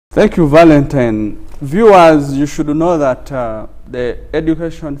Thank you, Valentine. Viewers, you should know that the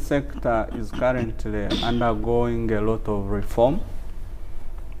education sector is currently undergoing a lot of reform.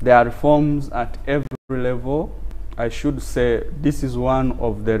 There are reforms at every level. I should say this is one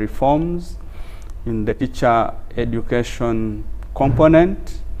of the reforms in the teacher education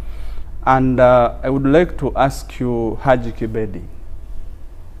component. And I would like to ask you, Haji Kibedi,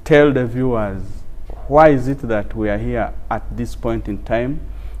 tell the viewers, why is it that we are here at this point in time,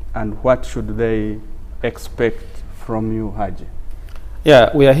 and what should they expect from you, Haji?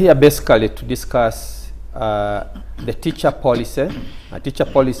 Yeah, we are here basically to discuss the teacher policy, a teacher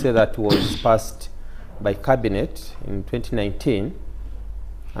policy that was passed by Cabinet in 2019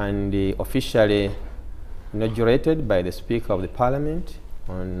 and officially inaugurated by the Speaker of the Parliament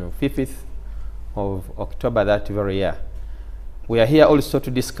on 5th of October that very year. We are here also to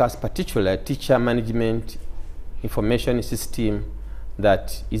discuss particular teacher management information system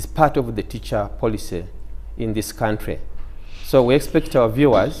that is part of the teacher policy in this country. So we expect our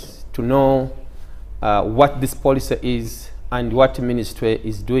viewers to know what this policy is and what the ministry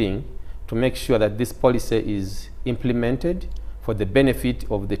is doing to make sure that this policy is implemented for the benefit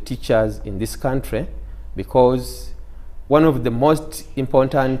of the teachers in this country, because one of the most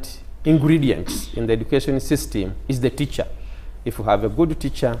important ingredients in the education system is the teacher. If you have a good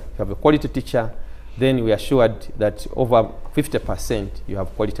teacher, if you have a quality teacher, then we are assured that over 50% you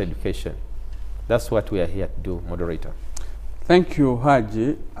have quality education. That's what we are here to do, moderator. Thank you,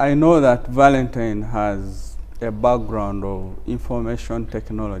 Haji. I know that Valentine has a background of information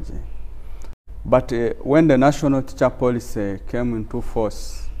technology. But when the National Teacher Policy came into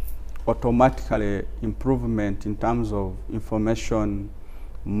force, automatically improvement in terms of information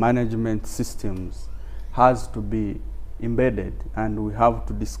management systems has to be embedded, and we have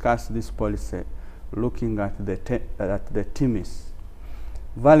to discuss this policy looking at the TIMIS.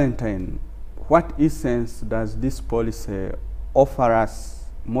 Valentine, what essence does this policy offer us,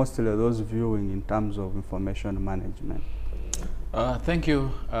 mostly those viewing, in terms of information management? Thank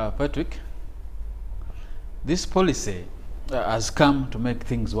you, Patrick. This policy has come to make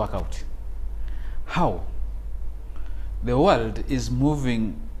things work out. How? The world is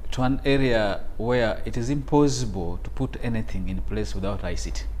moving to an area where it is impossible to put anything in place without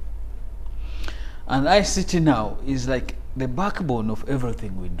ICT. And ICT now is like the backbone of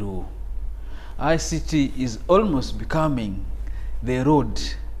everything we do. ICT is almost becoming the road,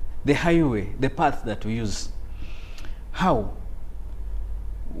 the highway, the path that we use. How?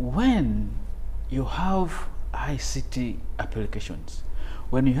 When you have ICT applications,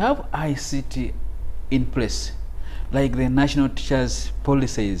 when you have ICT in place, like the National Teachers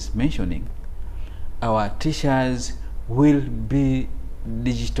Policy is mentioning, our teachers will be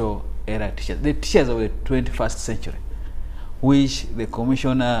digital era teachers, the teachers of the 21st century, which the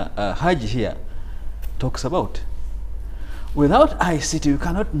Commissioner Haji here talks about. Without ICT, we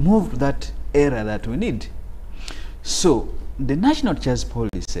cannot move to that era that we need. So the National Teachers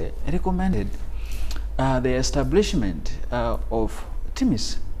Policy recommended the establishment of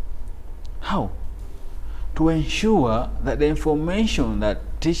TIMIS. How? To ensure that the information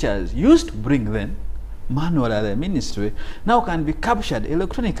that teachers used to bring then, manual at the ministry, now can be captured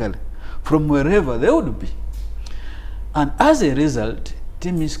electronically from wherever they would be. And as a result,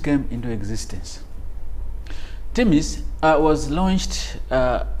 TIMIS came into existence. TIMIS was launched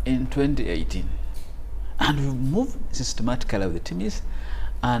in 2018, and we've moved systematically with the TIMIS,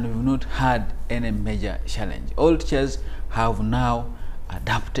 and we've not had any major challenge. All teachers have now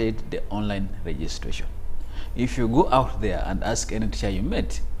adapted the online registration. If you go out there and ask any teacher you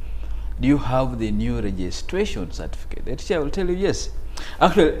met, do you have the new registration certificate? The teacher will tell you yes.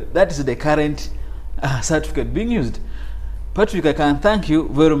 Actually, that is the current certificate being used. Patrick, I can thank you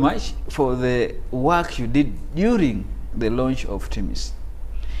very much for the work you did during the launch of TIMIS.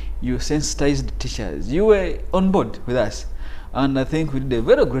 You sensitized teachers. You were on board with us, and I think we did a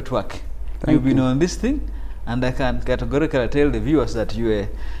very great work. You've been on this thing, and I can categorically tell the viewers that you were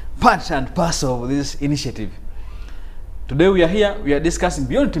part and parcel of this initiative. Today we are here, we are discussing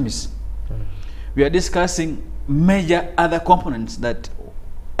beyond TIMIS. We are discussing major other components that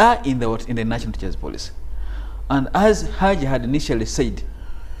are in the National Teachers Policy. And as Haji had initially said,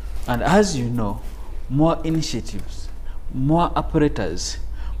 and as you know, more initiatives, more apparatus,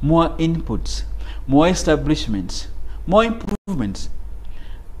 more inputs, more establishments, more improvements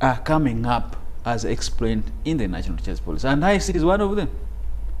are coming up as explained in the National Teachers Policy. And ICT is one of them.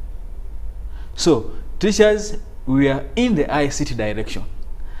 So, teachers, we are in the ICT direction.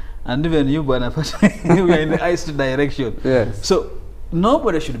 And even you, Bonaparte, we are in the ICT direction. Yes. So,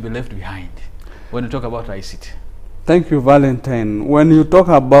 nobody should be left behind when we talk about ICT. Thank you, Valentine. When you talk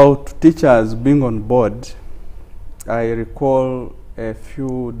about teachers being on board, I recall a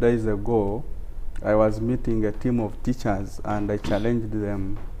few days ago, I was meeting a team of teachers and I challenged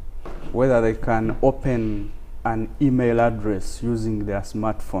them whether they can open an email address using their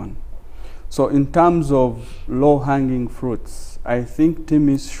smartphone. So in terms of low-hanging fruits, I think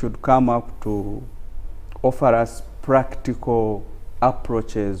TIMIS should come up to offer us practical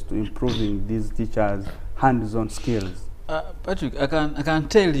approaches to improving these teachers' hands-on skills. Patrick, I can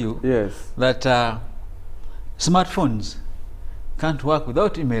tell you Yes. that smartphones can't work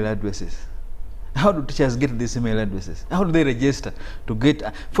without email addresses. How do teachers get these email addresses? How do they register to get?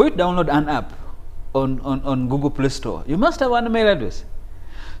 For you to download an app on Google Play Store, you must have an email address.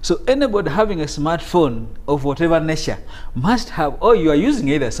 So anybody having a smartphone of whatever nature must have, or you are using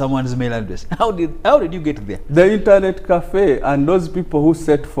either someone's email address. How did you get there? The internet cafe and those people who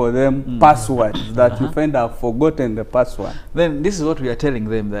set for them passwords that you find have forgotten the password. Then this is what we are telling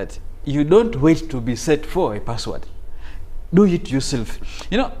them, that you don't wait to be set for a password. Do it yourself.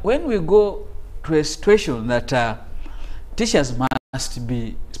 You know, when we go to a situation that teachers must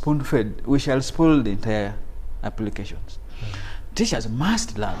be spoon-fed, we shall spoil the entire applications. Teachers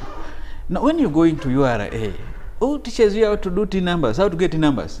must learn. Now, when you go into URA, all teachers you have to do T numbers, how to get T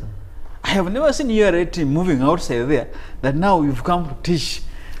numbers. I have never seen URA team moving outside there, that now you've come to teach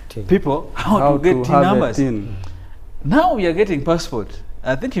people how to get T numbers. Now we are getting passport.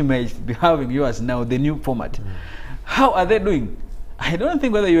 I think you may be having yours now, the new format. How are they doing? I don't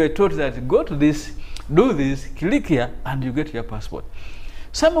think whether you were taught that go to this, do this, click here, and you get your passport.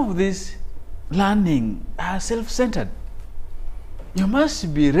 Some of these learning are self-centered. You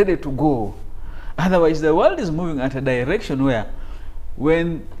must be ready to go. Otherwise, the world is moving at a direction where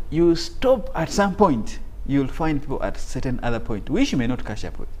when you stop at some point, you'll find people at a certain other point, which you may not catch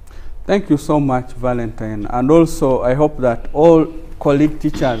up with. Thank you so much, Valentine. And also, I hope that all colleague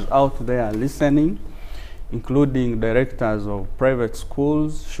teachers out there listening, including directors of private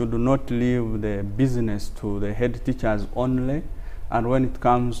schools, should not leave the business to the head teachers only. And when it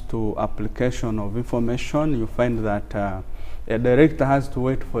comes to application of information, you find that a director has to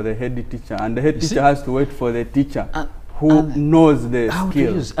wait for the head teacher, and the head teacher has to wait for the teacher who knows the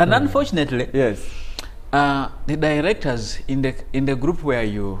skills. And unfortunately, yes, the directors in the group where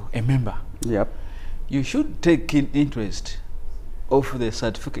you're a member, you should take keen interest of the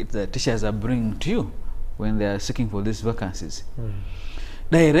certificate that teachers are bringing to you when they are seeking for these vacancies.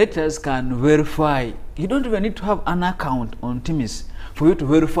 Directors can verify. You don't even need to have an account on TIMIS for you to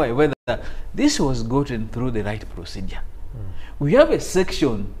verify whether this was gotten through the right procedure. We have a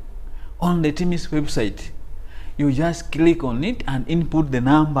section on the TIMIS website. You just click on it and input the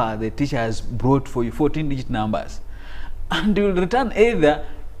number the teacher has brought for you, 14-digit numbers. And you will return either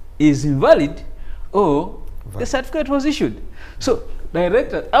is invalid or the certificate was issued. So,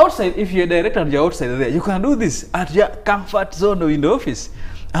 director, outside, if you're a director and you're outside there, you can do this at your comfort zone or in the office.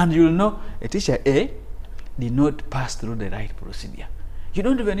 And you'll know a teacher A did not pass through the right procedure. You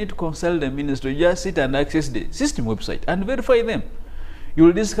don't even need to consult the ministry. You just sit and access the system website and verify them. You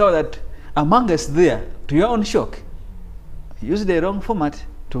will discover that among us there, to your own shock, use the wrong format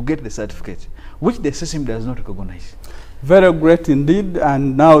to get the certificate, which the system does not recognize. Very great indeed.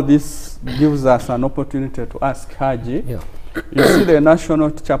 And now this gives us an opportunity to ask Haji. You see, the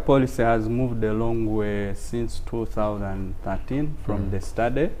national teacher policy has moved a long way since 2013 from the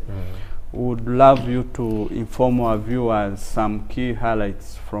study. Would love you to inform our viewers some key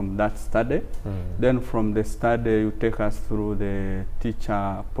highlights from that study. Then from the study, you take us through the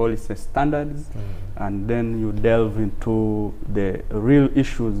teacher policy standards, and then you delve into the real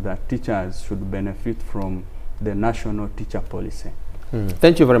issues that teachers should benefit from the national teacher policy.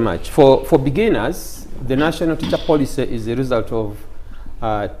 Thank you very much. For beginners, the national teacher policy is a result of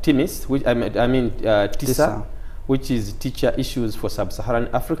TIMIS, which TISA, which is Teacher Issues for Sub-Saharan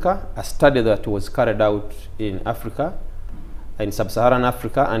Africa, a study that was carried out in Africa, in Sub-Saharan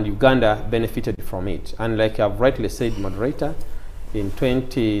Africa, and Uganda benefited from it. And like I've rightly said, moderator, in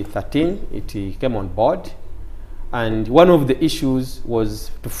 2013, it came on board. And one of the issues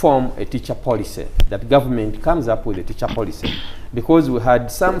was to form a teacher policy, that government comes up with a teacher policy. Because we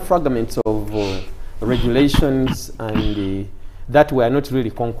had some fragments of regulations and that were not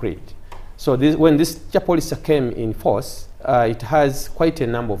really concrete. So when this teacher policy came in force, it has quite a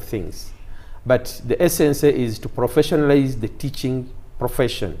number of things. But the essence is to professionalize the teaching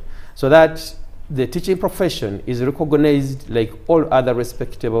profession, so that the teaching profession is recognized like all other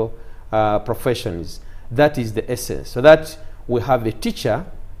respectable professions. That is the essence. So that we have a teacher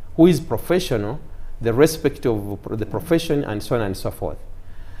who is professional, the respect of the profession, and so on and so forth.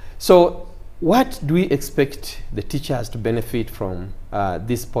 So what do we expect the teachers to benefit from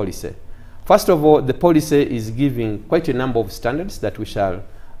this policy? First of all, the policy is giving quite a number of standards that we shall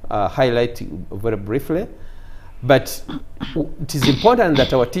highlight very briefly. But it is important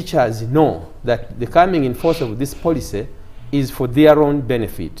that our teachers know that the coming in force of this policy is for their own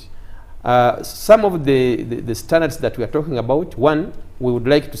benefit. Some of the standards that we are talking about, one, we would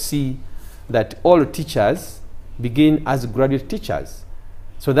like to see that all teachers begin as graduate teachers,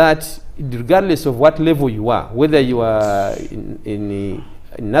 so that regardless of what level you are, whether you are in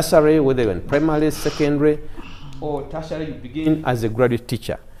nursery, whether you're in primary, secondary, or tertiary, you begin as a graduate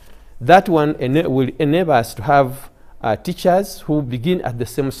teacher. That one will enable us to have teachers who begin at the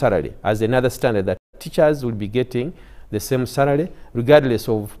same salary as another standard, that teachers will be getting the same salary regardless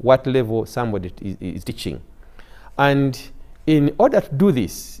of what level somebody is teaching. And in order to do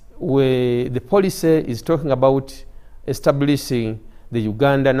this, the policy is talking about establishing the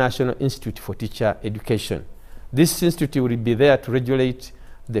Uganda National Institute for Teacher Education. This institute will be there to regulate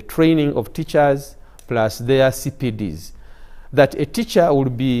the training of teachers plus their CPDs. That a teacher will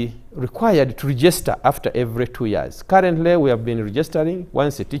be required to register after every 2 years. Currently, we have been registering.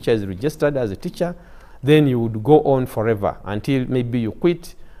 Once a teacher is registered as a teacher, then you would go on forever until maybe you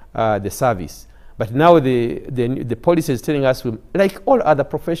quit the service. But now the policy is telling us, like all other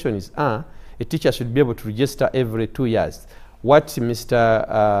professions are, a teacher should be able to register every 2 years. What Mr.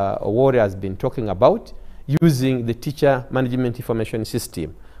 Owori has been talking about, using the teacher management information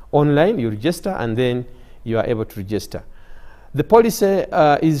system. Online, you register and then you are able to register. The policy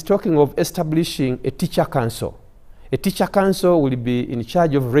is talking of establishing a teacher council. A teacher council will be in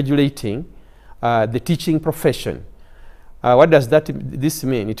charge of regulating the teaching profession. What does this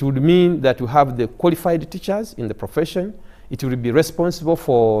mean? It would mean that you have the qualified teachers in the profession. It will be responsible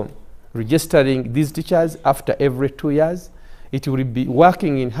for registering these teachers after every 2 years. It will be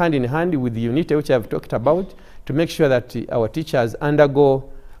working in hand with the UNITE, which I've talked about, to make sure that our teachers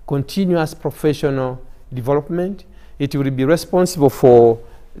undergo continuous professional development. It will be responsible for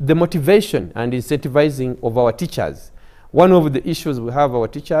the motivation and incentivizing of our teachers. One of the issues we have our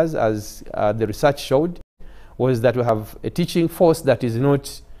teachers, as the research showed, was that we have a teaching force that is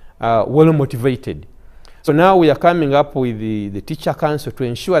not well motivated. So now we are coming up with the teacher council to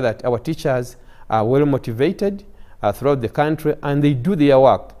ensure that our teachers are well motivated throughout the country, and they do their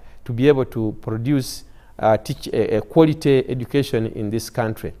work to be able to produce a quality education in this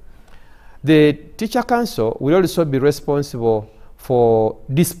country. The teacher council will also be responsible for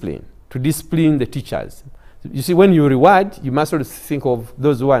discipline, to discipline the teachers. You see, when you reward, you must also think of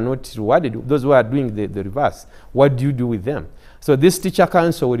those who are not rewarded, those who are doing the reverse. What do you do with them? So this teacher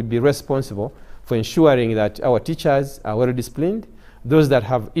council will be responsible for ensuring that our teachers are well disciplined, those that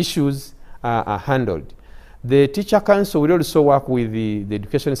have issues are handled. The teacher council will also work with the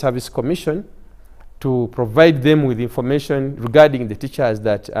Education Service Commission to provide them with information regarding the teachers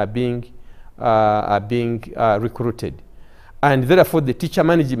that are being recruited. And therefore, the teacher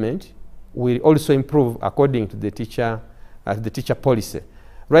management will also improve according to the teacher policy.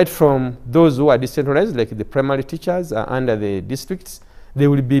 Right from those who are decentralized, like the primary teachers under the districts, they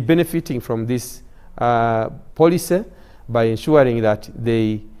will be benefiting from this policy by ensuring that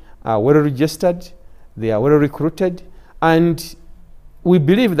they are well registered, they are well recruited, and we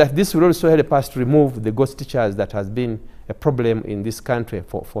believe that this will also help us to remove the ghost teachers that has been a problem in this country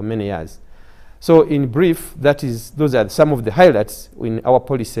for many years. So in brief, those are some of the highlights in our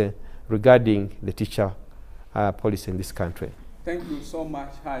policy regarding the teacher policy in this country. Thank you so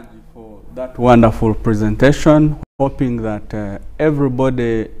much, Haji, for that wonderful presentation. Hoping that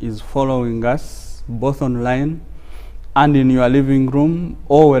everybody is following us, both online and in your living room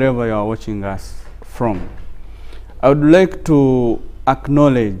or wherever you are watching us from. I would like to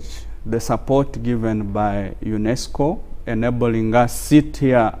acknowledge the support given by UNESCO, enabling us sit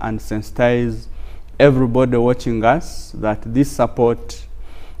here and sensitize everybody watching us that this support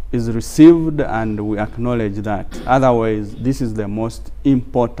is received, and we acknowledge that. Otherwise, this is the most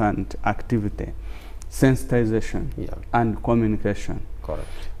important activity, sensitization and communication. Correct.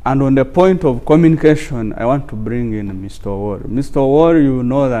 And on the point of communication, I want to bring in Mr. Owori. Mr. Owori, you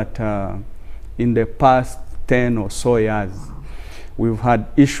know that in the past 10 or so years, we've had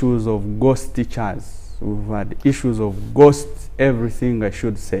issues of ghost teachers. We've had issues of ghost everything, I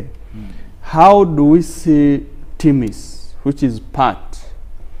should say. How do we see TIMIS, which is part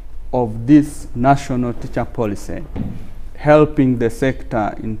of this national teacher policy, helping the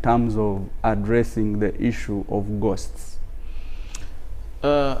sector in terms of addressing the issue of ghosts?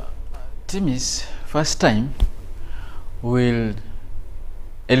 TIMIS, first time, will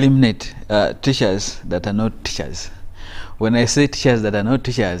eliminate teachers that are not teachers. When I say teachers that are not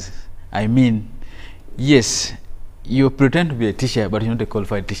teachers, I mean, yes, you pretend to be a teacher, but you're not a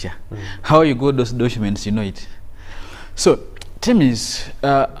qualified teacher. How you got those documents, you know it. So, Timis,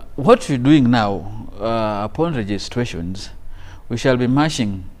 what we're doing now, upon registrations, we shall be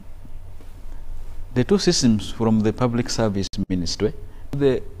matching the two systems from the Public Service Ministry.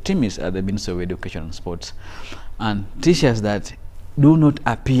 The Timis are the Ministry of Education and Sports, and teachers that do not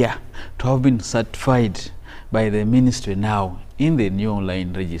appear to have been certified by the ministry now in the new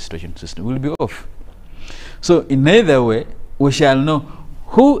online registration system will be off. So in either way, we shall know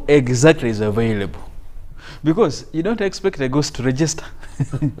who exactly is available, because you don't expect a ghost to register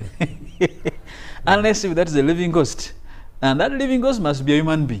unless if that is a living ghost, and that living ghost must be a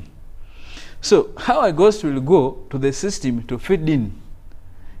human being. So how a ghost will go to the system to feed in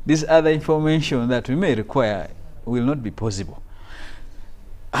this other information that we may require will not be possible.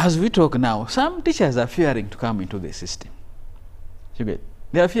 As we talk now, some teachers are fearing to come into the system. You get?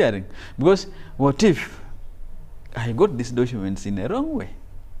 They are fearing, because what if I got these documents in a wrong way?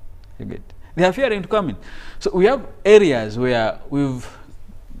 You get? They are fearing to come in. So we have areas where we've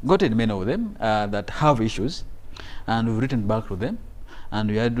gotten many of them that have issues, and we've written back to them,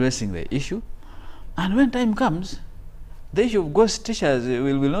 and we are addressing the issue. And when time comes, the issue of ghost teachers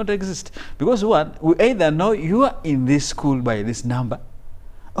will not exist, because one, we either know you are in this school by this number,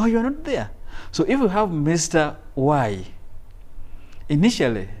 or you are not there. So if you have Mr. Y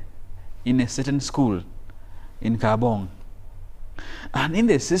initially in a certain school in Kabong, and in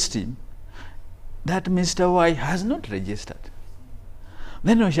the system that Mr. Y has not registered,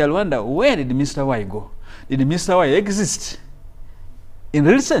 then we shall wonder, where did Mr. Y go? Did Mr. Y exist in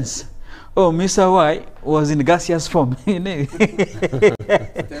real sense? Oh, Mr. Y was in gaseous form.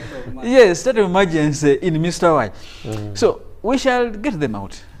 Yes, state of emergency in Mr. Y. So we shall get them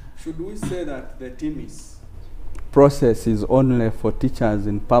out. Should we say that the Timis process is only for teachers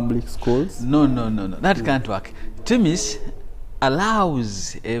in public schools? No. That can't work. Timis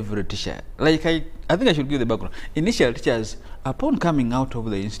allows every teacher. Like I think I should give the background. Initial teachers, upon coming out of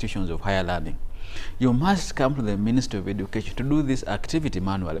the institutions of higher learning, you must come to the Ministry of Education to do this activity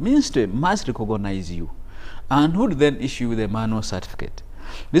manually. Ministry must recognize you and would then issue the manual certificate.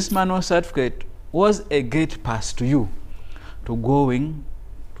 This manual certificate was a gate pass to you to going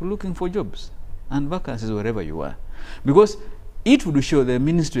to looking for jobs and vacancies wherever you are, because it would show the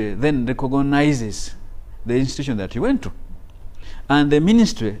ministry then recognizes the institution that you went to, and the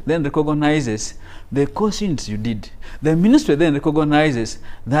ministry then recognizes the course units you did. The ministry then recognizes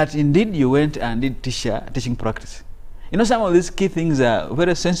that indeed you went and did teaching practice. You know, some of these key things are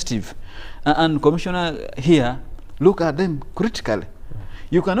very sensitive, and Commissioner here look at them critically.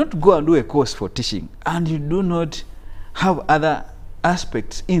 You cannot go and do a course for teaching and you do not have other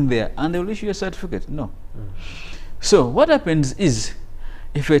aspects in there, and they will issue a certificate. No. So what happens is,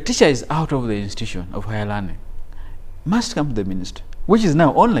 if a teacher is out of the institution of higher learning, must come to the ministry, which is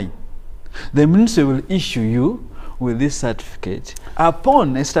now online. The ministry will issue you with this certificate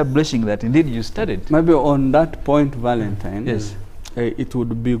upon establishing that indeed you studied. Maybe on that point, Valentine, yes, it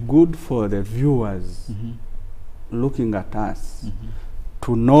would be good for the viewers looking at us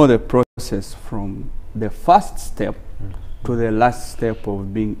to know the process from the first step to the last step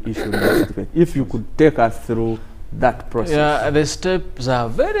of being issued the certificate. If you could take us through that process. Yeah, the steps are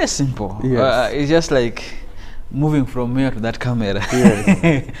very simple. Yes. It's just like moving from here to that camera.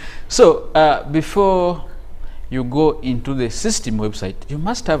 Yes. So before you go into the system website, you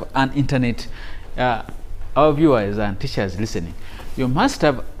must have an internet. Our viewers and teachers listening, you must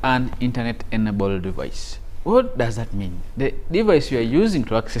have an internet enabled device. What does that mean? The device you are using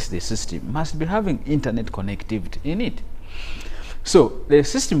to access the system must be having internet connectivity in it. So the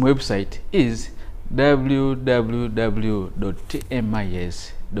system website is www.tmis.go.ug.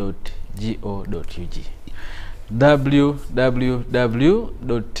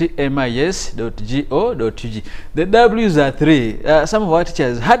 www.tmis.go.ug. The W's are three. Some of our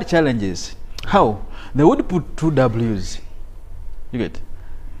teachers had challenges. How? They would put two W's. You get?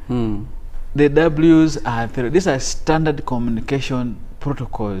 The W's are three. These are standard communication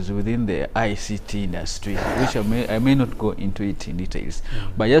protocols within the ICT industry, which I may not go into it in details.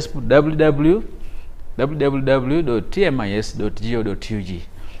 But just put www.tmis.go.ug.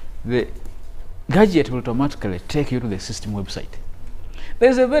 The gadget will automatically take you to the system website. There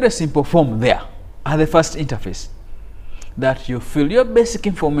is a very simple form there at the first interface that you fill your basic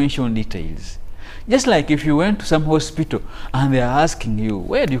information details. Just like if you went to some hospital and they are asking you,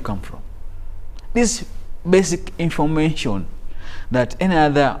 where do you come from? This basic information that any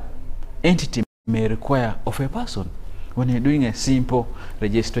other entity may require of a person when you're doing a simple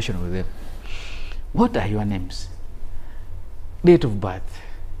registration with them. What are your names? Date of birth,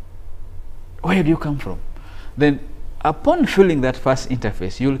 where do you come from? Then upon filling that first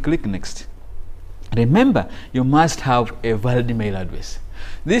interface, you will click next. Remember, you must have a valid email address.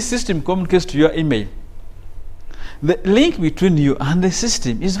 This system communicates to your email. The link between you and the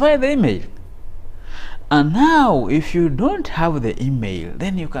system is via the email. And now, if you don't have the email,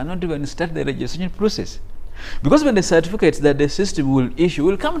 then you cannot even start the registration process. Because when the certificates that the system will issue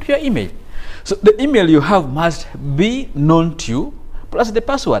will come to your email. So the email you have must be known to you, plus the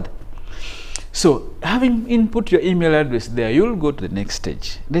password. So having input your email address there, you'll go to the next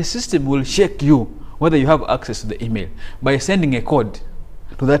stage. The system will check you whether you have access to the email by sending a code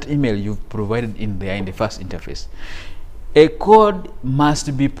to that email you've provided in there in the first interface. A code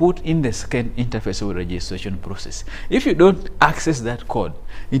must be put in the second interface of registration process. If you don't access that code,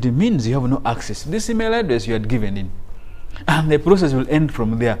 it means you have no access to this email address you had given in. And the process will end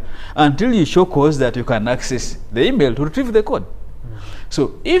from there until you show cause that you can access the email to retrieve the code.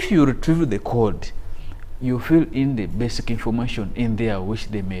 So if you retrieve the code, you fill in the basic information in there which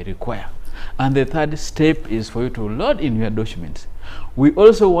they may require. And the third step is for you to load in your documents. We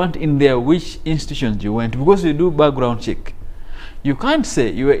also want in there which institutions you went, because we do background check. You can't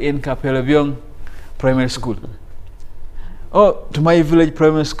say you were in Kapelevyong Primary School, or to my village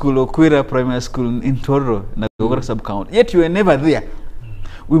primary school, or Kwira Primary School in Toro, Nagogora sub-county, yet you were never there.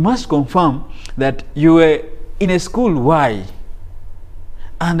 We must confirm that you were in a school Y,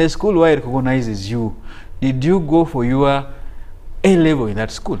 and the school Y recognizes you. Did you go for your A level in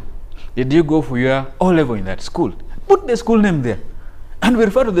that school? Did you go for your O level in that school? Put the school name there, and we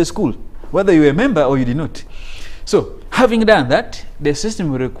refer to the school, whether you were a member or you did not. So, having done that, the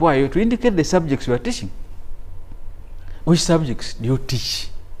system will require you to indicate the subjects you are teaching. Which subjects do you teach?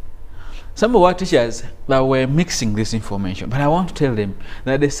 Some of our teachers that were mixing this information, but I want to tell them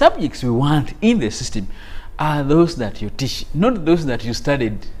that the subjects we want in the system are those that you teach, not those that you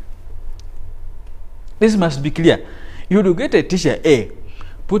studied. This must be clear. You do get a teacher A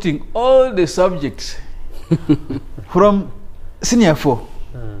putting all the subjects from senior 4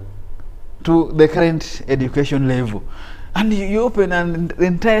 to the current education level, and you open and the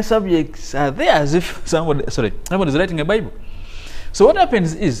entire subjects are there as if someone is writing a Bible. So what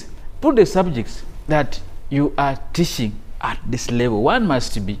happens is, put the subjects that you are teaching at this level. One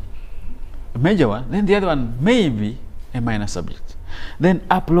must be a major one, then the other one may be a minor subject. Then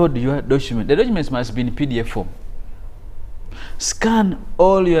upload your document. The documents must be in PDF form. Scan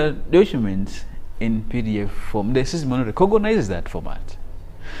all your documents in PDF form. The system only recognizes that format.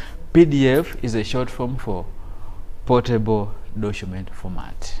 PDF is a short form for portable document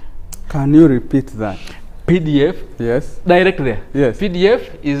format. Can you repeat that? PDF, Yes. direct there. Yes.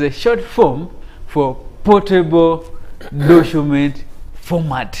 PDF is a short form for portable document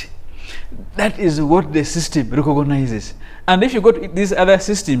format. That is what the system recognizes. And if you go to these other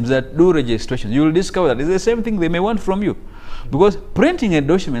systems that do registration, you will discover that it's the same thing they may want from you. Because printing a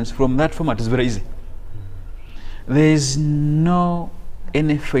document from that format is very easy. There is no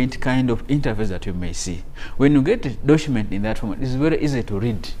any faint kind of interface that you may see. When you get a document in that format, it's very easy to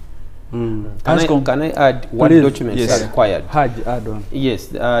read. Can I add what Please. documents Yes. are required? Haj, add on. Yes,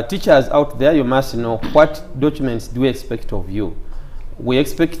 teachers out there, you must know what documents do we expect of you. We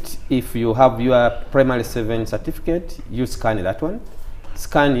expect, if you have your primary 7 certificate, you scan that one.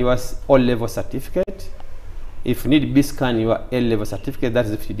 Scan your O-level certificate. If you need B, scan your A-level certificate. That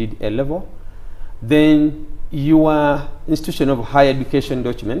is if you did A-level. Then your institution of higher education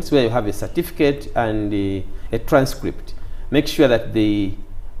documents, where you have a certificate and a transcript. Make sure that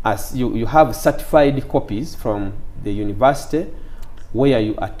you have certified copies from the university where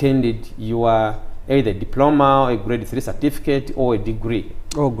you attended your either diploma or a grade 3 certificate or a degree.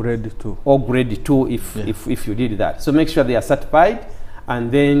 Or grade 2. Or grade 2 if you did that. So make sure they are certified,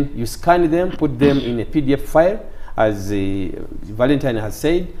 and then you scan them, put them in a PDF file, as Valentine has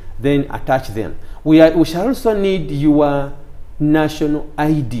said, then attach them. We shall also need your national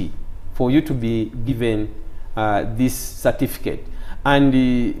ID for you to be given this certificate. And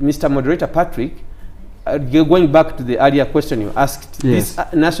Mr. Moderator Patrick, going back to the earlier question you asked, Yes.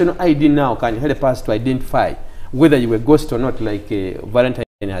 this national ID now can help us to identify whether you were ghost or not, like Valentine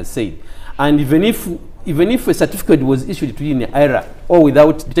has said. And even if a certificate was issued to you in error or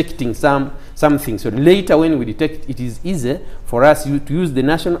without detecting something, so later when we detect, it is easy for us to use the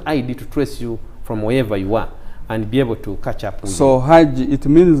national ID to trace you from wherever you are and be able to catch up with So Haj, it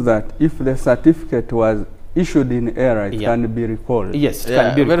means that if the certificate was issued in error, it can be recalled. Yes, it Yeah,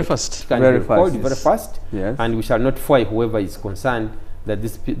 can be very recalled. fast. It can Very be recalled fast, very yes. fast, Yes. and we shall notify whoever is concerned that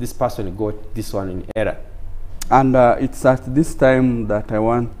this person got this one in error. And it's at this time that I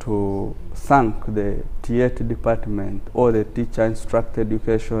want to thank the T8 department, or the Teacher Instructor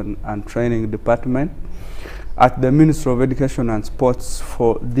Education and Training Department at the Ministry of Education and Sports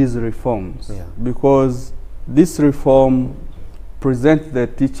for these reforms. Yeah. Because this reform presents the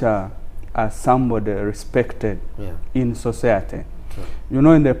teacher as somebody respected in society. True. You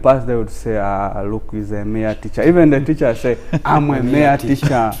know, in the past they would say, look, he's a mere teacher. Even the teacher say, I'm a mere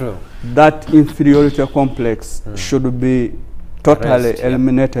teacher. True. That inferiority complex should be totally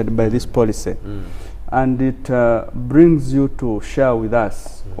eliminated by this policy. And it brings you to share with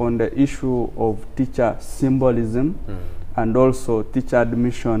us on the issue of teacher symbolism and also teacher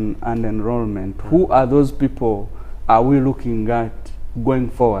admission and enrollment. Who are those people are we looking at going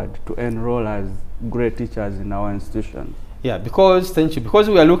forward to enroll as great teachers in our institutions? Yeah, because, thank you, because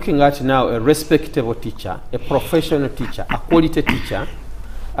we are looking at now a respectable teacher, a professional teacher, a quality teacher,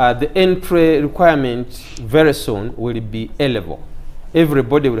 the entry requirement very soon will be A level.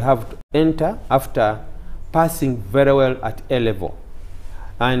 Everybody will have to enter after passing very well at A level.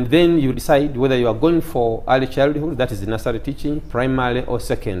 And then you decide whether you are going for early childhood, that is nursery teaching, primary or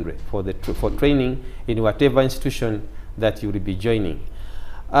secondary, for training in whatever institution that you will be joining.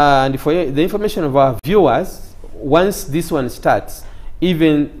 And for the information of our viewers, once this one starts,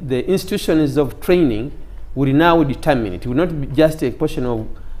 even the institutions of training will now determine it. It will not be just a question of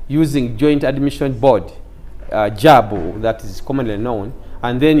using Joint Admission Board, JAB, that is commonly known,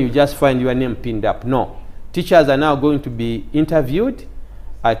 and then you just find your name pinned up. No. Teachers are now going to be interviewed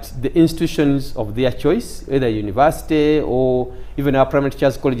at the institutions of their choice, either university or even our primary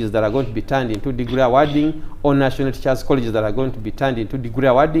teachers colleges that are going to be turned into degree awarding, or national teachers colleges that are going to be turned into degree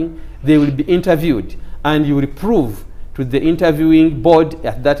awarding. They will be interviewed, and you will prove to the interviewing board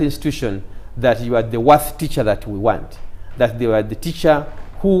at that institution that you are the worth teacher that we want, that they are the teacher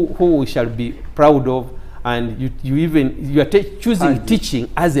who we shall be proud of, and you are choosing Haji, teaching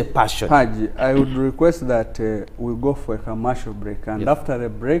as a passion. Haji, I would request that we go for a commercial break, and after the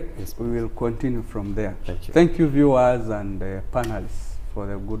break, we will continue from there. Thank you. Thank you, viewers and panelists, for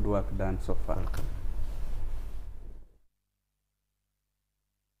the good work done so far. Welcome.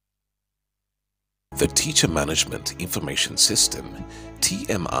 The Teacher Management Information System,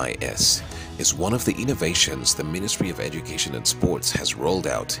 TMIS, is one of the innovations the Ministry of Education and Sports has rolled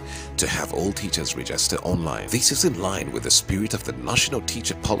out to have all teachers register online. This is in line with the spirit of the National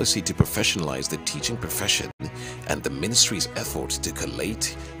Teacher Policy to professionalize the teaching profession and the Ministry's effort to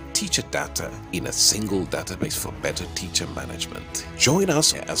collate teacher data in a single database for better teacher management. Join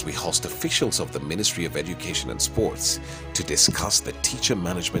us as we host officials of the Ministry of Education and Sports to discuss the Teacher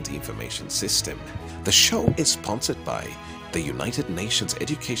Management Information System. The show is sponsored by the United Nations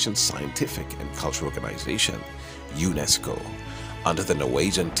Education, Scientific and Cultural Organization, UNESCO, under the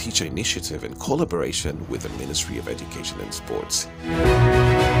Norwegian Teacher Initiative in collaboration with the Ministry of Education and Sports.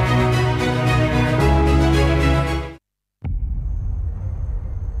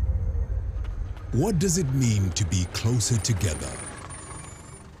 What does it mean to be closer together?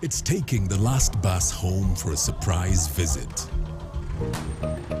 It's taking the last bus home for a surprise visit.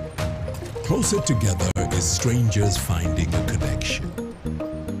 Closer together is strangers finding a connection.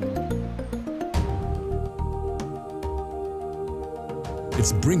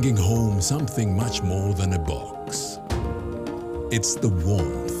 It's bringing home something much more than a box. It's the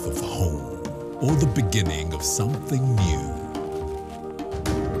warmth of home, or the beginning of something new.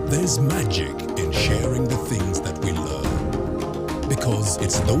 There's magic in sharing the things that we love, because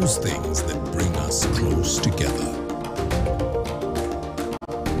it's those things that bring us close together.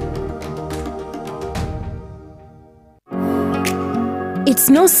 It's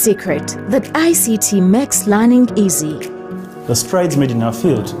no secret that ICT makes learning easy. The strides made in our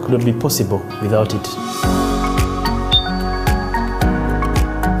field could not be possible without it.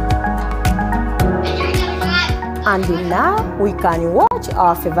 And now we can watch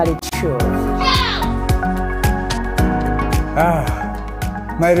our favorite shows.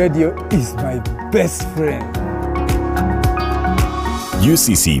 My radio is my best friend.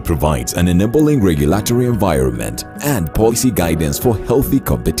 UCC provides an enabling regulatory environment and policy guidance for healthy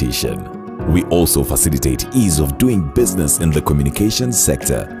competition. We also facilitate ease of doing business in the communications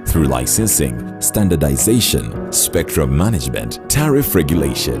sector through licensing, standardization, spectrum management, tariff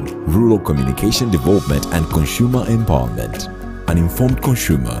regulation, rural communication development, and consumer empowerment. An informed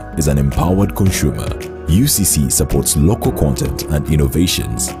consumer is an empowered consumer. UCC supports local content and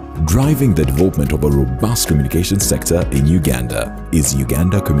innovations. Driving the development of a robust communication sector in Uganda is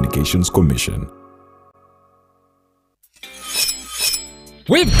Uganda Communications Commission.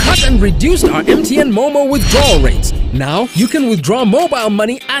 We've cut and reduced our MTN Momo withdrawal rates. Now you can withdraw mobile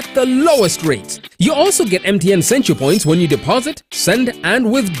money at the lowest rates. You also get MTN Central Points when you deposit, send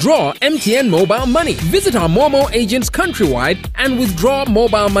and withdraw MTN mobile money. Visit our Momo agents countrywide and withdraw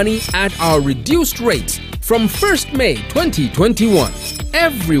mobile money at our reduced rates from 1st May 2021.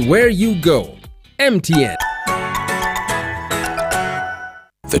 Everywhere you go, MTN.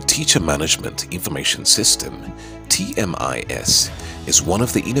 The Teacher Management Information System, TMIS, is one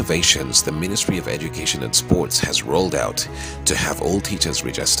of the innovations the Ministry of Education and Sports has rolled out to have all teachers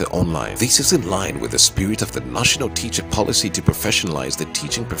register online. This is in line with the spirit of the National Teacher Policy to professionalize the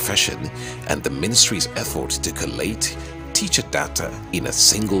teaching profession and the Ministry's effort to collate teacher data in a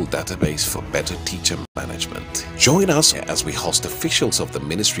single database for better teacher management. Join us as we host officials of the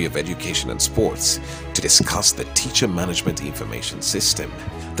Ministry of Education and Sports to discuss the Teacher Management Information System.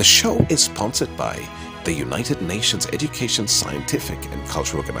 The show is sponsored by the United Nations Education, Scientific and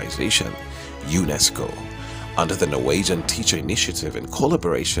Cultural Organization, UNESCO, under the Norwegian Teacher Initiative in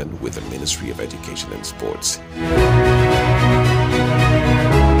collaboration with the Ministry of Education and Sports.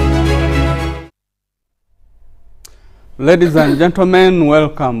 Ladies and gentlemen,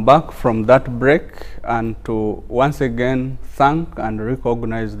 welcome back from that break, and to once again thank and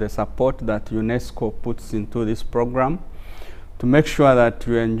recognize the support that UNESCO puts into this program to make sure that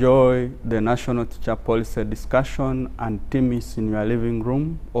you enjoy the National Teacher Policy discussion and TMIS in your living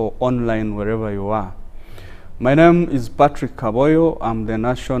room or online wherever you are. My name is Patrick Kaboyo. I'm the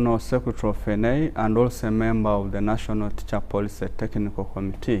National Secretary of NA and also a member of the National Teacher Policy Technical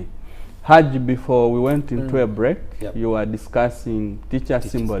Committee. Haji, before we went into a break, you were discussing teacher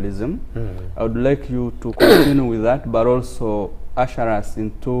symbolism. I would like you to continue with that, but also usher us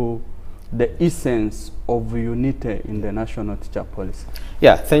into the essence of unity in the National Teacher Policy.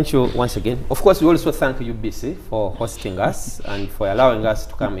 Yeah, thank you once again. Of course, we also thank UBC for hosting us and for allowing us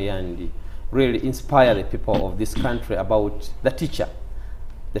to come here and really inspire the people of this country about the teacher.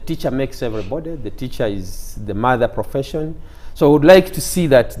 The teacher makes everybody. The teacher is the mother profession. So I would like to see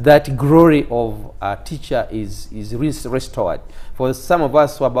that that glory of a teacher is restored. For some of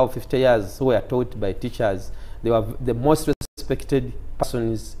us who are about 50 years who were taught by teachers, they were the most respected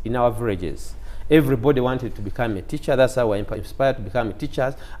persons in our villages. Everybody wanted to become a teacher. That's how we're inspired to become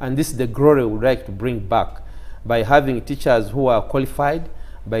teachers. And this is the glory we would like to bring back by having teachers who are qualified,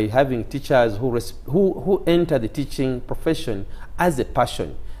 by having teachers who enter the teaching profession as a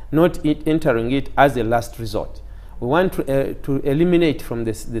passion, not entering it as a last resort. We want to eliminate from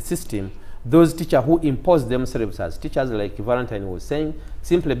the system those teachers who impose themselves as teachers, like Valentine was saying,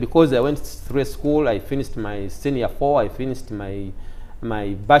 simply because I went through school, I finished my senior 4, I finished my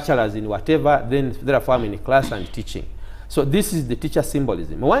bachelor's in whatever, then therefore I'm in a class and teaching. So this is the teacher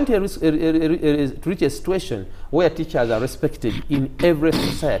symbolism. We want to reach a situation where teachers are respected in every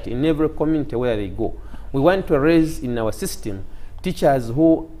society, in every community where they go. We want to raise in our system teachers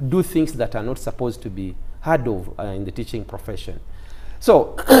who do things that are not supposed to be heard of in the teaching profession.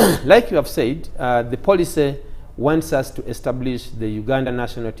 So, like you have said, the policy wants us to establish the Uganda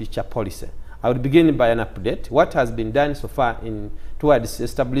National Teacher Policy. I would begin by an update. What has been done so far towards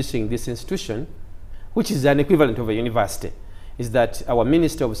establishing this institution, which is an equivalent of a university, is that our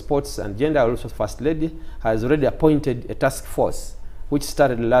Minister of Sports and Gender, also First Lady, has already appointed a task force, which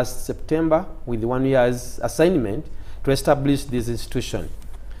started last September with 1 year's assignment to establish this institution.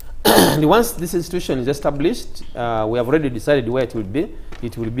 And once this institution is established, we have already decided where it will be.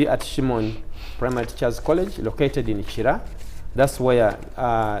 It will be at Shimon Primary Teachers College, located in Chira. That's where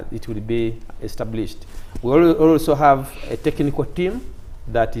it will be established. We also have a technical team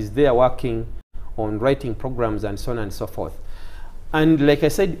that is there working on writing programs and so on and so forth. And like I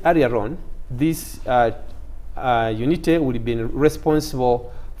said earlier on, this unity will be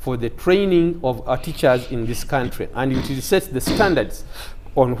responsible for the training of our teachers in this country, and it will set the standards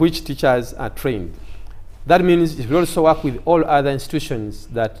on which teachers are trained. That means it will also work with all other institutions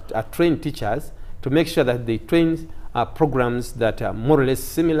that are trained teachers to make sure that they train programs that are more or less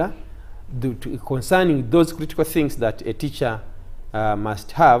similar concerning those critical things that a teacher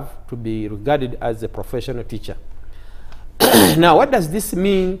must have to be regarded as a professional teacher. Now, what does this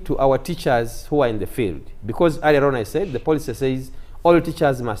mean to our teachers who are in the field? Because earlier on I said the policy says all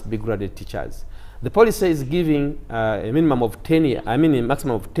teachers must be graduate teachers. The policy is giving a minimum of 10 years, a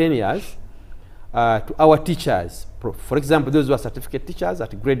maximum of 10 years to our teachers. For example, those who are certificate teachers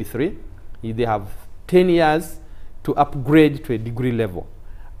at grade 3, they have 10 years to upgrade to a degree level.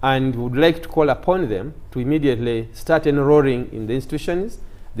 And we would like to call upon them to immediately start enrolling in the institutions.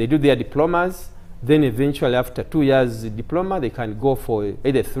 They do their diplomas, then eventually after 2 years diploma, they can go for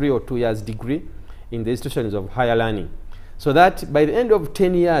either 3 or 2 years degree in the institutions of higher learning. so that by the end of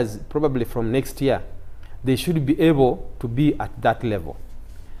 10 years, probably from next year, they should be able to be at that level.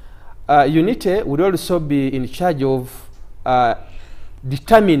 UNITE would also be in charge of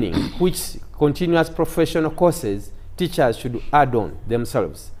determining which continuous professional courses teachers should add on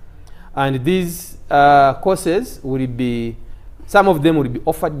themselves. And these courses will be, some of them will be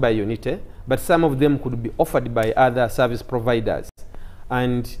offered by UNITE, but some of them could be offered by other service providers.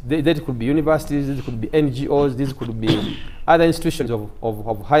 And that could be universities, this could be NGOs, this could be other institutions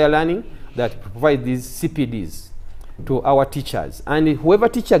of higher learning that provide these CPDs to our teachers. And whoever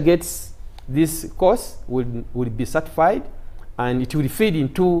teacher gets this course will be certified, and it will feed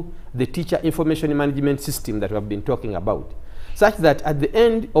into the teacher information management system that we have been talking about, such that at the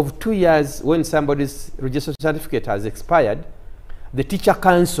end of 2 years, when somebody's registration certificate has expired, the teacher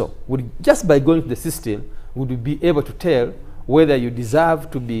council would, just by going to the system, would be able to tell whether you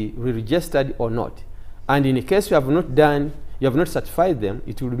deserve to be re-registered or not. And in a case you have not done, you have not certified them,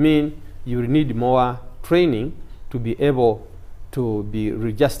 it will mean you will need more training to be able to be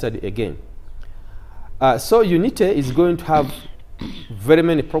registered again. So UNITE is going to have very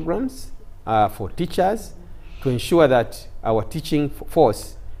many programs for teachers to ensure that our teaching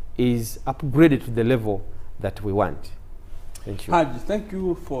force is upgraded to the level that we want. Thank you. Haji, thank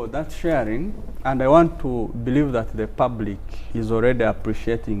you for that sharing, and I want to believe that the public is already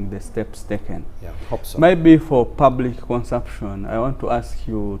appreciating the steps taken. Yeah, hope so. Maybe for public consumption, I want to ask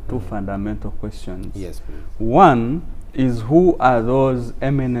you two fundamental questions. Yes, please. One is, who are those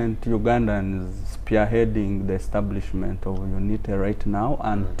eminent Ugandans spearheading the establishment of UNITE right now?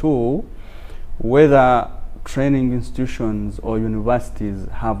 And two, whether training institutions or universities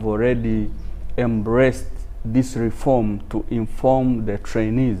have already embraced this reform to inform the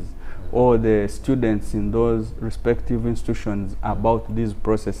trainees or the students in those respective institutions about these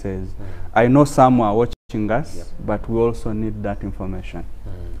processes. I know some are watching us, but we also need that information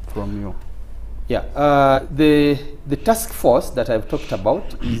from you. Yeah, the task force that I've talked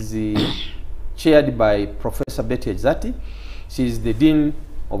about is chaired by Professor Betty Ejzati. She is the Dean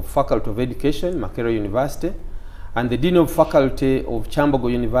of Faculty of Education, Makerere University, and the Dean of Faculty of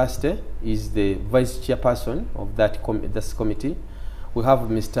Kyambogo University is the Vice Chairperson of that committee. We have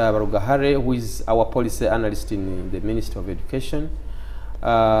Mr. Barugahare, who is our policy analyst in the Ministry of Education,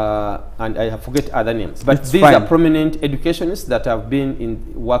 and I forget other names. But these are prominent educationists that have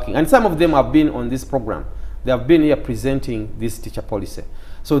been working, and some of them have been on this program. They have been here presenting this teacher policy.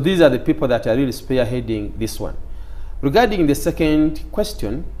 So these are the people that are really spearheading this one. Regarding the second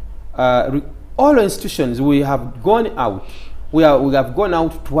question, all institutions, we have gone out. We have gone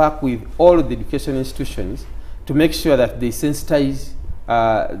out to work with all of the education institutions to make sure that they sensitize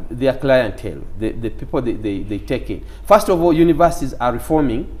their clientele, the people they take in. First of all, universities are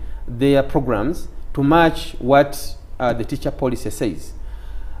reforming their programs to match what the teacher policy says.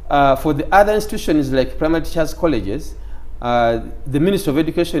 For the other institutions like primary teachers' colleges, the Ministry of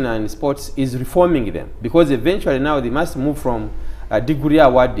Education and Sports is reforming them, because eventually now they must move from degree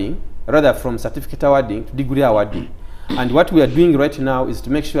awarding, rather from certificate awarding to degree awarding. And what we are doing right now is to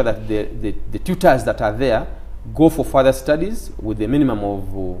make sure that the tutors that are there go for further studies with a minimum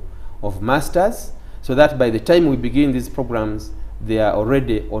of masters, so that by the time we begin these programs, they are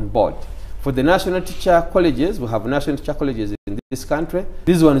already on board. For the national teacher colleges, we have national teacher colleges in this country.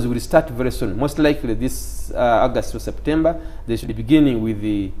 These ones will start very soon. Most likely this August or September, they should be beginning with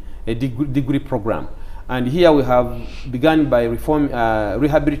a degree program. And here we have begun by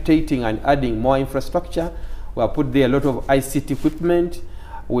rehabilitating and adding more infrastructure. We have put there a lot of ICT equipment.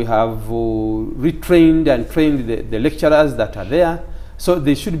 We have retrained and trained the lecturers that are there. So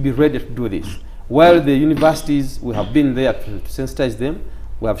they should be ready to do this. While the universities, we have been there to sensitize them.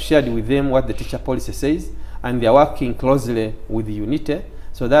 We have shared with them what the teacher policy says, and they are working closely with the UNITE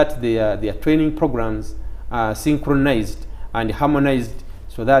so that their training programs are synchronized and harmonized,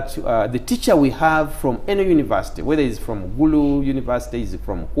 so that the teacher we have from any university, whether it's from Gulu University, is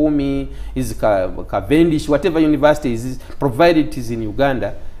from Kumi, is Cavendish, whatever university is, provided it is in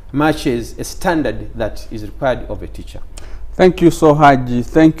Uganda, matches a standard that is required of a teacher. Thank you so Haji.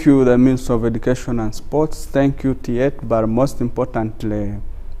 Thank you, the Minister of Education and Sports. Thank you, Tiet, but most importantly,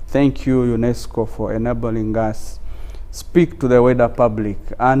 thank you, UNESCO, for enabling us speak to the wider public.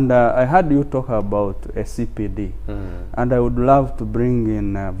 And I heard you talk about a CPD, and I would love to bring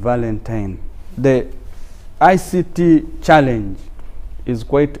in Valentine. The ICT challenge is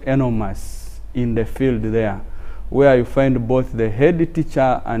quite enormous in the field there, where you find both the head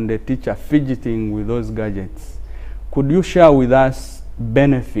teacher and the teacher fidgeting with those gadgets. Could you share with us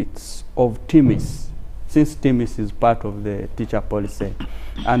benefits of TIMIS, since TIMIS is part of the teacher policy?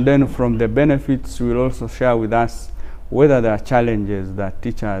 And then from the benefits, you will also share with us whether there are challenges that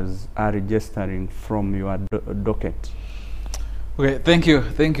teachers are registering from your docket. Okay,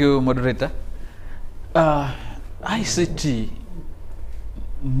 thank you, moderator. ICT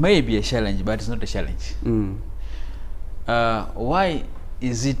may be a challenge, but it's not a challenge. Why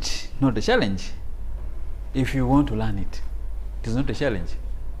is it not a challenge? If you want to learn it, it is not a challenge.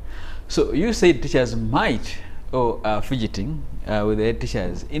 So you say teachers might or are fidgeting with their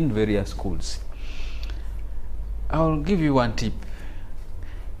teachers in various schools. I will give you one tip.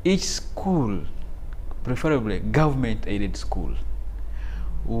 Each school, preferably government-aided school,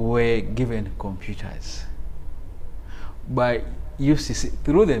 were given computers by UCC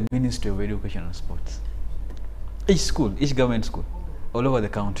through the Ministry of Education and Sports. Each school, each government school, all over the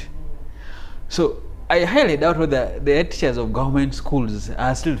country. So I highly doubt whether the teachers of government schools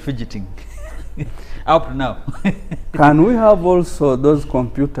are still fidgeting up to now. Can we have also those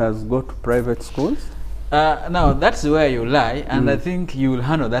computers go to private schools? Now that's where you lie, and I think you will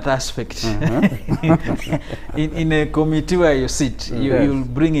handle that aspect in a committee where you sit. You'll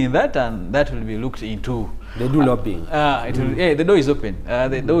bring in that, and that will be looked into. They do lobbying. The door is open.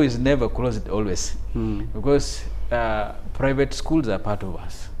 The door is never closed always, because private schools are part of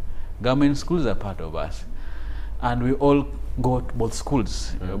us, government schools are part of us, and we all go to both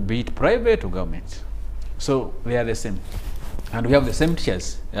schools, be it private or government. So they are the same. And we have the same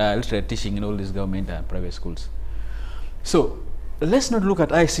teachers literally teaching in all these government and private schools. So let's not look at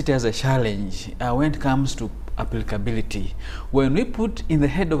ICT as a challenge when it comes to applicability. When we put in the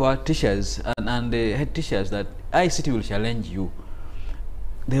head of our teachers and the head teachers that ICT will challenge you,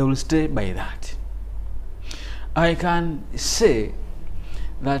 they will stay by that. I can say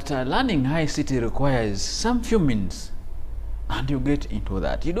that learning ICT requires some few minutes, and you get into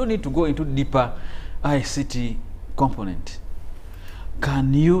that. You don't need to go into deeper ICT component.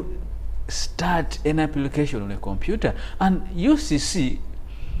 Can you start an application on a computer? And UCC,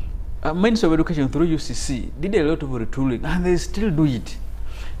 Ministry of Education through UCC, did a lot of retooling, and they still do it.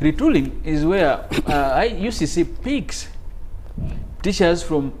 Retooling is where UCC picks teachers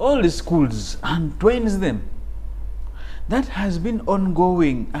from all the schools and trains them. That has been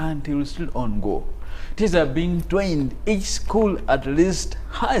ongoing and it will still ongo. Teachers are being trained. Each school at least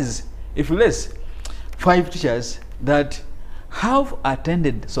has, if less, 5 teachers that have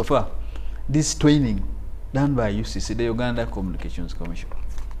attended so far this training done by UCC, the Uganda Communications Commission.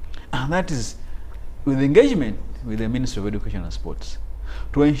 And that is with engagement with the Ministry of Education and Sports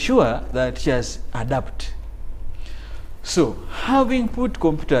to ensure that teachers adapt. So, having put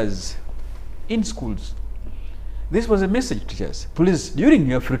computers in schools, this was a message to teachers. Please, during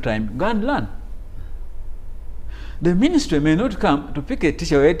your free time, go and learn. The ministry may not come to pick a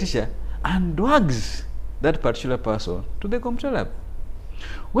teacher or a teacher and drags that particular person to the computer lab.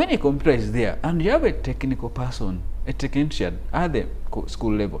 When a computer is there and you have a technical person, a technician at the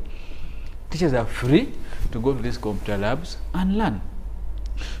school level, teachers are free to go to these computer labs and learn.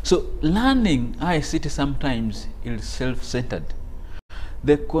 So learning ICT sometimes is self-centered.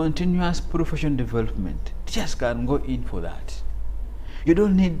 The continuous professional development, teachers can go in for that. You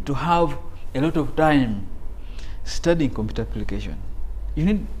don't need to have a lot of time studying computer application. You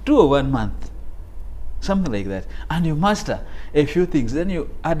need 2 or 1 month, something like that, and you master a few things. Then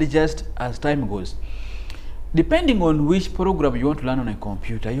you adjust as time goes. Depending on which program you want to learn on a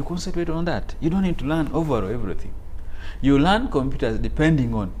computer, you concentrate on that. You don't need to learn overall everything. You learn computers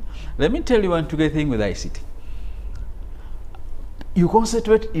depending on. Let me tell you one good thing with ICT. You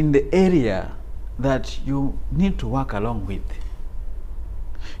concentrate in the area that you need to work along with.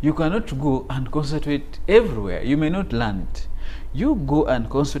 You cannot go and concentrate everywhere. You may not learn it. You go and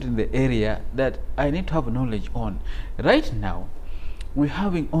concentrate in the area that I need to have knowledge on. Right now, we're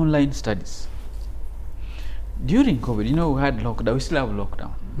having online studies. During COVID, you know, we had lockdown, we still have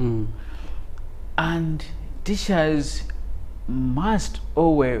lockdown. And teachers must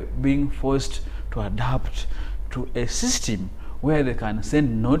always being forced to adapt to a system where they can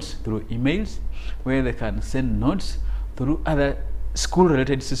send notes through emails, where they can send notes through other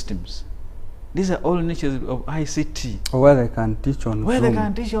school-related systems. These are all natures of ICT. Or where they can teach on where Zoom. They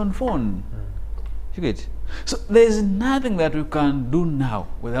can teach on phone. You get? So there is nothing that we can do now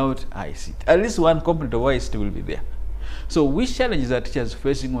without ICT. At least one component of ICT will be there. So which challenges are teachers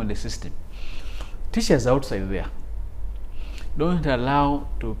facing on the system? Teachers outside there don't allow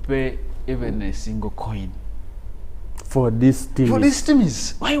to pay even a single coin for this TIMIS. For this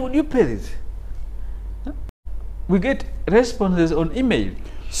TIMIS. Why would you pay it? We get responses on email.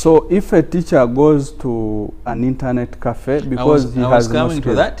 So if a teacher goes to an internet cafe because he has no skills,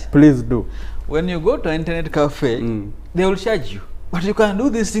 to that. Please do. When you go to an internet cafe, they will charge you. But you can do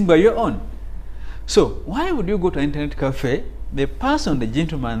this thing by your own. So why would you go to an internet cafe? The person, the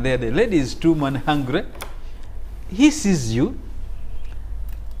gentleman there, the lady is too money hungry. He sees you.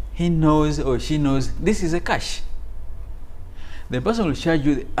 He knows or she knows this is a cash. The person will charge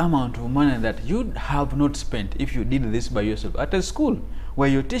you the amount of money that you have not spent if you did this by yourself at a school where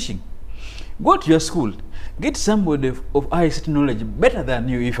you're teaching. Go to your school, get somebody of ICT knowledge better than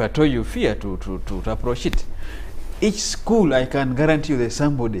you if at all you fear to approach it. Each school, I can guarantee you there's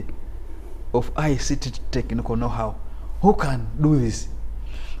somebody of ICT technical know-how who can do this.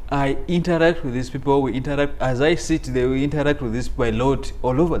 I interact with these people, we interact, as I sit, they will interact with this by lot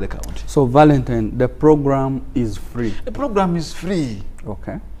all over the country. So Valentine, the program is free? The program is free.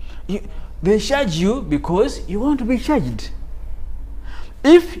 Okay. They charge you because you want to be charged.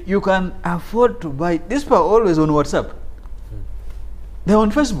 If you can afford to buy, these people are always on WhatsApp. They're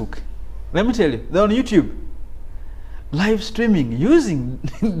on Facebook. Let me tell you, they're on YouTube. Live streaming, using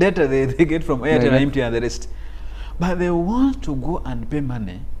data they get from Airtel, MTN and the rest. But they want to go and pay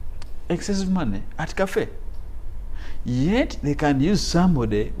money, excessive money, at cafe. Yet they can use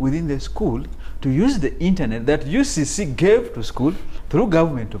somebody within the school to use the internet that UCC gave to school through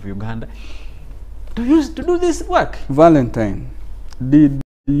government of Uganda to do this work. Valentine, did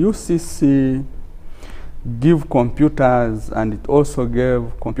UCC give computers, and it also gave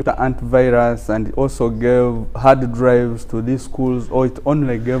computer antivirus, and it also gave hard drives to these schools, or it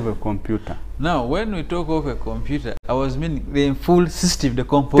only gave a computer? Now, when we talk of a computer, I was meaning the full system, the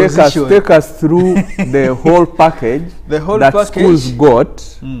composition. Take us through the whole package that schools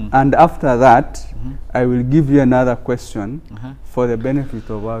got, and after that, I will give you another question for the benefit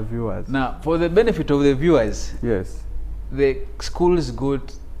of our viewers. Now, for the benefit of the viewers, yes, the schools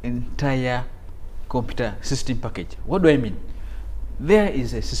got entire computer system package. What do I mean? There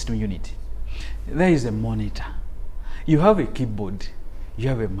is a system unit. There is a monitor. You have a keyboard. You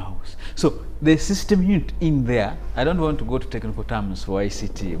have a mouse. So the system unit in there, I don't want to go to technical terms for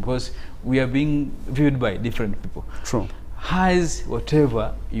ICT because we are being viewed by different people. True. Has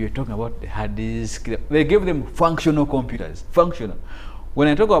whatever you're talking about, the hard disk, they gave them functional computers. Functional. When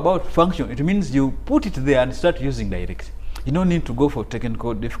I talk about function, it means you put it there and start using direct. You don't need to go for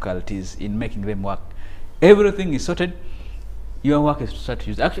technical difficulties in making them work. Everything is sorted. Your work is to start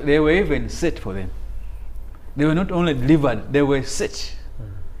using. Actually, they were even set for them. They were not only delivered, they were set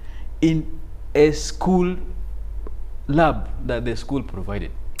in a school lab that the school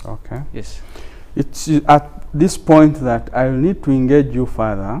provided. Okay. Yes. It's at this point that I will need to engage you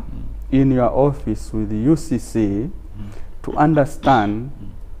further in your office with the UCC to understand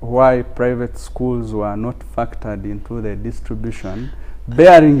why private schools were not factored into the distribution,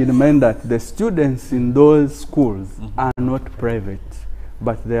 bearing in mind that the students in those schools are not private,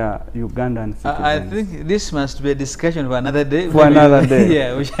 but they are Ugandan citizens. I think this must be a discussion for another day. For another day.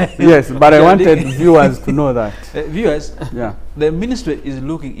 Yeah. Yes, but I wanted viewers to know that. Viewers, yeah, the ministry is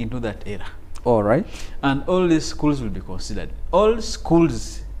looking into that area. All right. And all these schools will be considered. All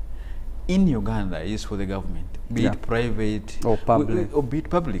schools in Uganda is for the government, be it private or public. Or be it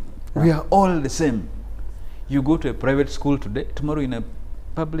public. Yeah. We are all the same. You go to a private school today, tomorrow in a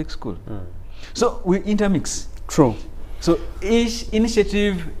public school. So we intermix. True. So each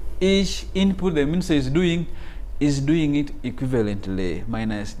initiative, each input the minister is doing it equivalently,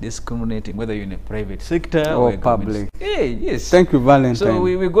 minus discriminating whether you're in a private sector or public. Hey, yes. Thank you, Valentine. So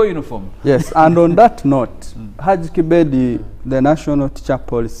we go uniform. Yes, and on that note, Haji Kibedi, the National Teacher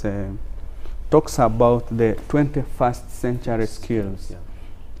Policy, talks about the 21st century skills,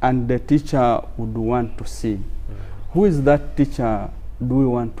 and the teacher would want to see. Who is that teacher do we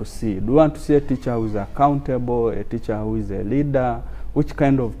want to see? Do we want to see a teacher who is accountable, a teacher who is a leader? Which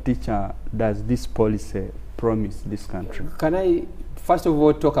kind of teacher does this policy promise this country? Can I first of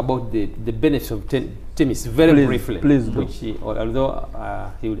all talk about the benefits of TEMIS very briefly? Please do. Which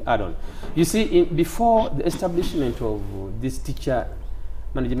although he will add on. You see, before the establishment of this teacher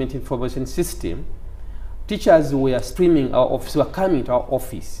management information system, teachers were streaming our office, were coming to our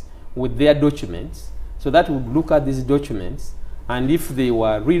office with their documents, so that we would look at these documents, and if they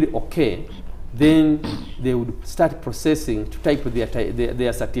were really okay, then they would start processing to type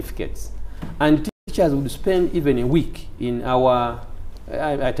their certificates. And teachers would spend even a week in at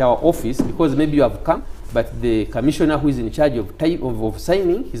our office, because maybe you have come, but the commissioner who is in charge of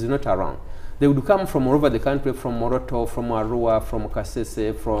signing is not around. They would come from all over the country, from Moroto, from Arua, from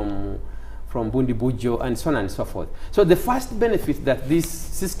Kasese, from Bundibujo, and so on and so forth. So the first benefit that this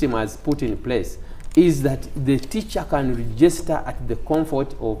system has put in place is that the teacher can register at the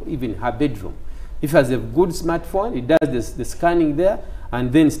comfort of even her bedroom. If he has a good smartphone, he does the scanning there,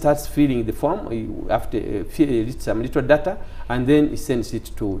 and then starts filling the form after some little data, and then he sends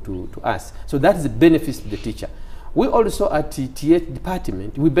it to us. So that is the benefits to the teacher. We also at the TH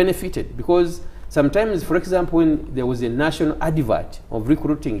department, we benefited because sometimes, for example, when there was a national advert of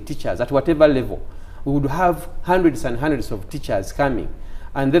recruiting teachers at whatever level, we would have hundreds and hundreds of teachers coming,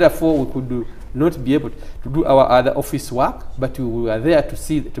 and therefore we could not be able to do our other office work, but we were there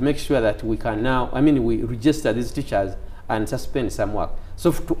to make sure that we can now, we register these teachers and suspend some work.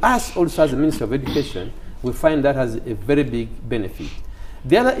 So to us also as the Ministry of Education, we find that has a very big benefit.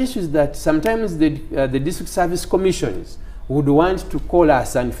 The other issue is that sometimes the district service commissions would want to call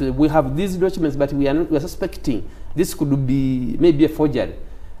us and we have these documents, but we are suspecting this could be maybe a forgery.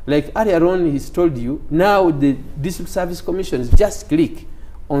 Like earlier on, he's told you, now the district service commissions just click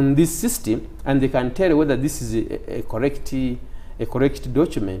on this system and they can tell whether this is a correct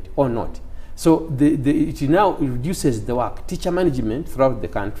document or not. So it now reduces the work, teacher management throughout the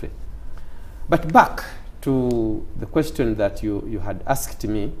country. But back to the question that you had asked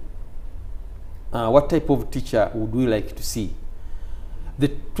me, what type of teacher would we like to see? The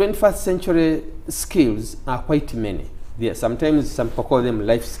 21st century skills are quite many. Sometimes some people call them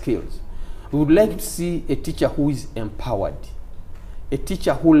life skills. We would like to see a teacher who is empowered, a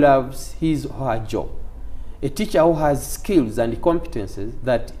teacher who loves his or her job, a teacher who has skills and competences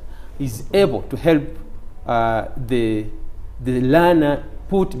that is able to help the learner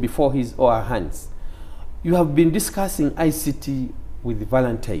put before his or her hands. You have been discussing ICT with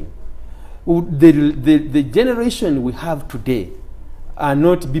Valentine. The generation we have today are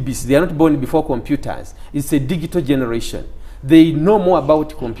not BBC. They are not born before computers. It's a digital generation. They know more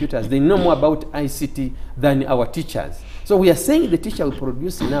about computers. They know more about ICT than our teachers. So we are saying the teacher we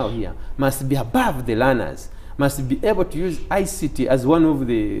produce now here must be above the learners, must be able to use ICT as one of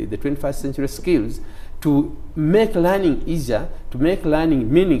the 21st century skills to make learning easier, to make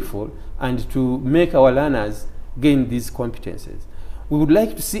learning meaningful, and to make our learners gain these competences. We would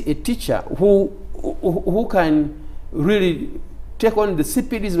like to see a teacher who can really take on the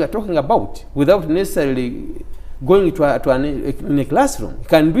CPDs we are talking about without necessarily going in a classroom. He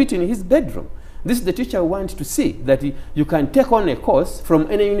can do it in his bedroom. This is the teacher we want to see, that you can take on a course from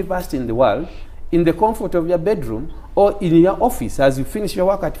any university in the world in the comfort of your bedroom or in your office. As you finish your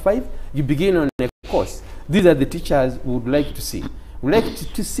work at 5, you begin on a course. These are the teachers we would like to see. We would like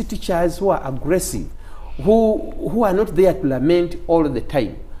to see teachers who are aggressive, who are not there to lament all the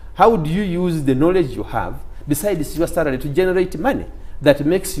time. How do you use the knowledge you have besides your salary to generate money that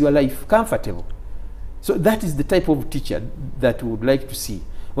makes your life comfortable? So that is the type of teacher that we would like to see.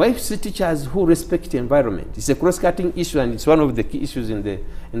 We see teachers who respect the environment. It's a cross-cutting issue, and it's one of the key issues in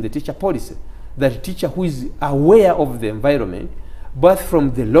the teacher policy. That a teacher who is aware of the environment, both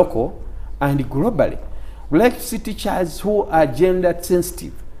from the local and globally. We like to see teachers who are gender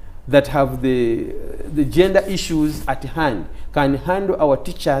sensitive, that have the gender issues at hand, can handle our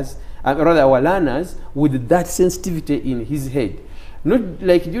teachers, rather our learners, with that sensitivity in his head. Not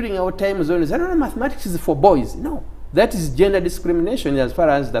like during our time zones, I don't know, mathematics is for boys. No, that is gender discrimination as far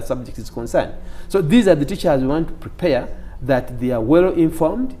as that subject is concerned. So these are the teachers we want to prepare, that they are well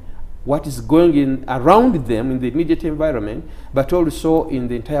informed, what is going around them in the immediate environment, but also in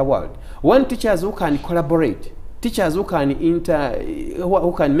the entire world. One, teachers who can collaborate, teachers who can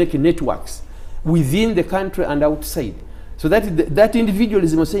who can make networks within the country and outside. So that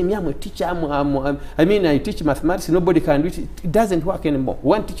individualism of saying, I'm a teacher, I teach mathematics, nobody can do it. It doesn't work anymore.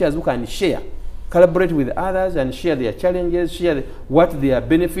 One, teachers who can share, collaborate with others and share their challenges, share what they are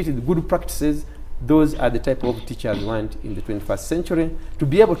benefiting, the good practices. Those are the type of teachers we want in the 21st century to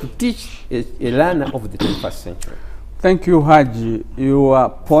be able to teach a learner of the 21st century. Thank you, Haji. You are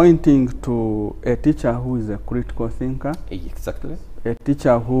pointing to a teacher who is a critical thinker. Exactly. A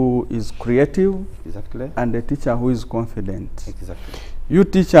teacher who is creative. Exactly. And a teacher who is confident. Exactly. You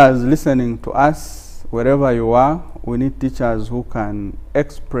teachers listening to us, wherever you are, we need teachers who can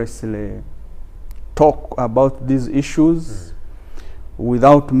expressly talk about these issues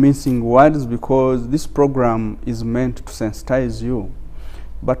without missing words, because this program is meant to sensitize you.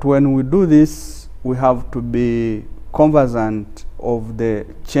 But when we do this, we have to be conversant of the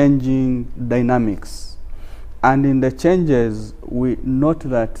changing dynamics. And in the changes, we note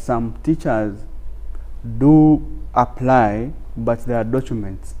that some teachers do apply, but their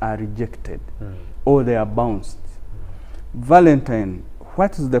documents are rejected or they are bounced. Valentine,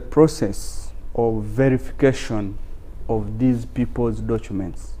 what is the process of verification of these people's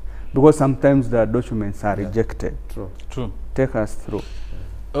documents? Because sometimes their documents are rejected. True. Take us through.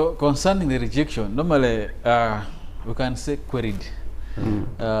 Concerning the rejection, normally we can say queried.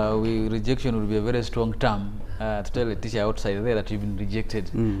 Rejection would be a very strong term to tell a teacher outside there that you've been rejected.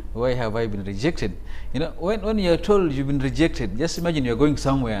 Why have I been rejected? You know, when you're told you've been rejected, just imagine you're going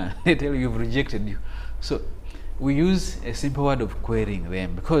somewhere, they tell you you've rejected you. So we use a simple word of querying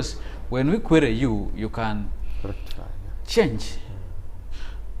them, because when we query you, you can change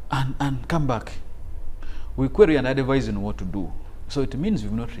and come back. We query and advise on what to do. So it means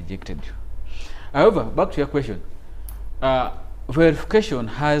we've not rejected you. However, back to your question, verification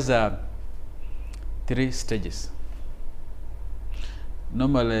has 3 stages.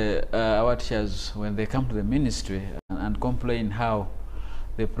 Normally, our teachers, when they come to the ministry and complain how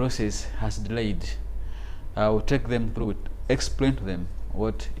the process has delayed, I will take them through it, explain to them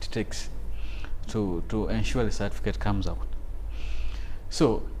what it takes to ensure the certificate comes out.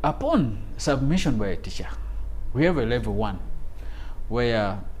 So, upon submission by a teacher, we have a level 1,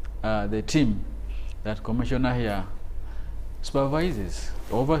 where the team that Commissioner here supervises,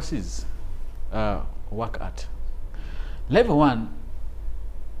 oversees, work at. Level 1,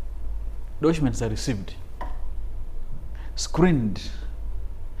 documents are received, screened,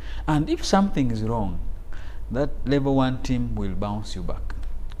 and if something is wrong, that level 1 team will bounce you back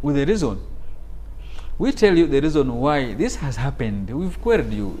with a reason. We tell you the reason why this has happened. We've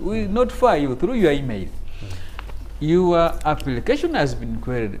queried you. We notify you through your email. Your application has been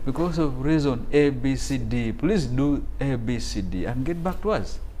queried because of reason A, B, C, D. Please do A, B, C, D and get back to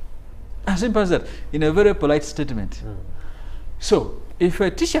us. As simple as that, in a very polite statement. So, if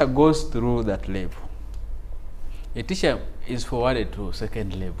a teacher goes through that level, a teacher is forwarded to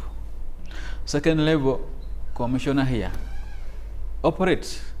second level. Second level, commissioner here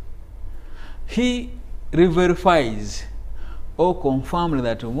operates. He re-verifies or confirms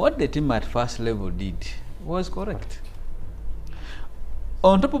that what the team at first level did was correct.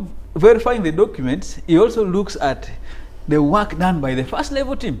 On top of verifying the documents, he also looks at the work done by the first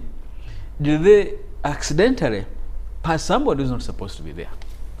level team. Did they accidentally pass somebody who's not supposed to be there?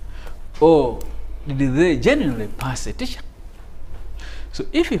 Or did they genuinely pass a teacher? So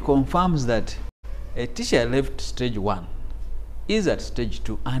if he confirms that a teacher left stage 1, is at stage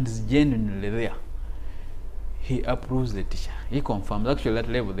 2 and is genuinely there, he approves the teacher. He confirms, actually at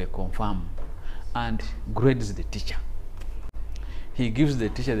that level they confirm and grades the teacher. He gives the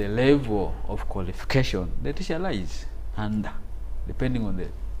teacher the level of qualification the teacher lies under, depending on the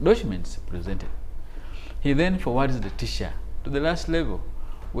documents presented. He then forwards the teacher to the last level,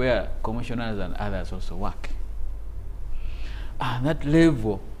 where commissioners and others also work. And that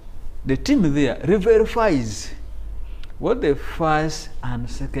level, the team there re-verifies what the first and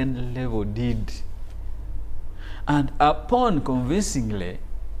second level did. And upon convincingly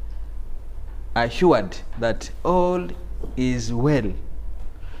assured that all is well,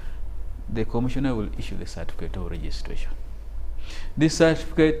 the commissioner will issue the certificate of registration. This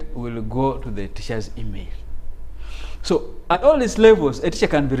certificate will go to the teacher's email. So at all these levels, a teacher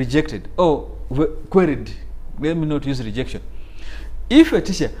can be rejected or queried. Let me not use rejection. If a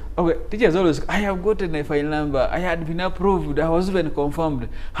teacher, okay, teachers always, I have gotten a file number, I had been approved, I was even confirmed.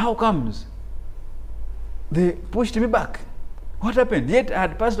 How comes? They pushed me back. What happened? Yet I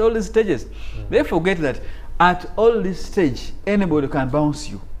had passed all these stages. They forget that at all this stage, anybody can bounce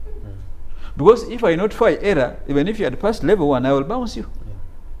you. Because if I notify error, even if you had passed level 1, I will bounce you.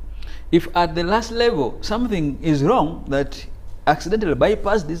 If at the last level something is wrong that accidentally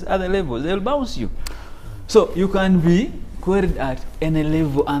bypassed these other levels, they will bounce you. So you can be queried at any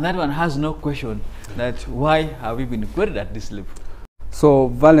level, and that one has no question that why have we been queried at this level. So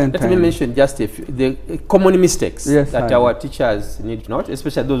Valentine, let me mention just a few, the common mistakes that our teachers need to note,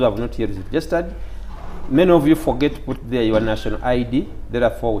 especially those who have not yet registered. Many of you forget to put there your national ID.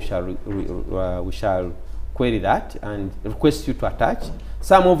 Therefore, we shall query that and request you to attach.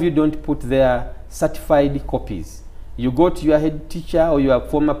 Some of you don't put their certified copies. You go to your head teacher or your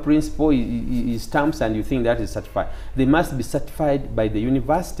former principal, he stamps and you think that is certified. They must be certified by the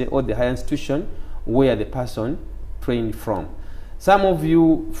university or the higher institution where the person trained from. Some of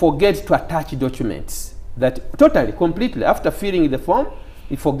you forget to attach documents that totally, completely, after filling the form,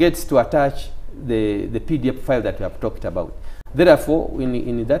 he forgets to attach the PDF file that we have talked about. Therefore,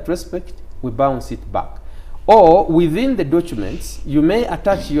 in that respect, we bounce it back. Or within the documents, you may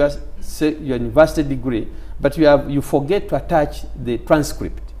attach your university degree, but you forget to attach the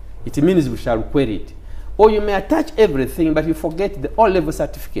transcript. It means we shall query it. Or you may attach everything, but you forget the O-level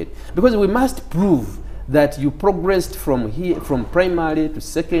certificate, because we must prove that you progressed from primary to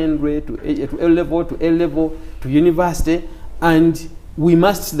secondary to A-level to A-level to university, and we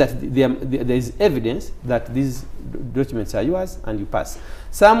must see that there is evidence that these documents are yours and you pass.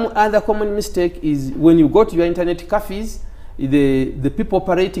 Some other common mistake is when you go to your internet cafes, the people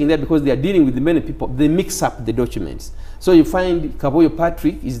operating there, because they are dealing with many people, they mix up the documents. So you find Kaboyo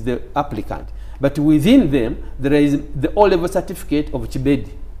Patrick is the applicant, but within them there is the O-level certificate of Chibedi.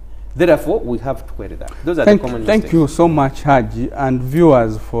 Therefore, we have to query that. Those are the common mistakes. Thank you so much, Haji, and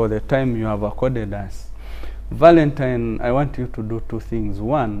viewers, for the time you have accorded us. Valentine, I want you to do two things.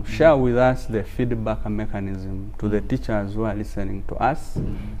 One, share with us the feedback mechanism to the teachers who are listening to us,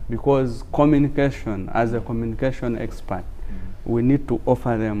 because communication, as a communication expert, we need to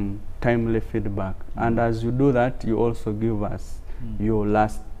offer them timely feedback. And as you do that, you also give us your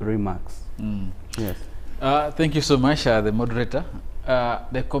last remarks. Yes. Thank you so much, the moderator.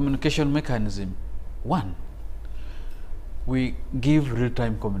 The communication mechanism. One, we give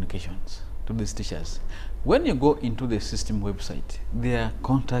real-time communications to these teachers. When you go into the system website, there are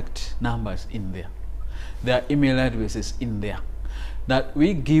contact numbers in there. There are email addresses in there that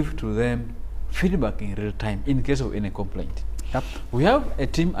we give to them feedback in real time in case of any complaint. Yep. We have a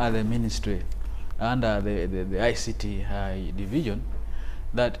team at the ministry under the ICT division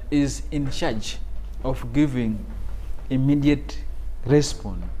that is in charge of giving immediate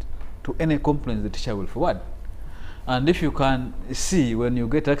response to any complaints the teacher will forward. And if you can see, when you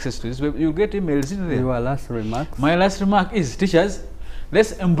get access to this web, you'll get emails in there. Your last remarks? My last remark is, teachers,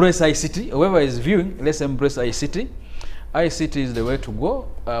 let's embrace ICT. Whoever is viewing, let's embrace ICT. ICT is the way to go.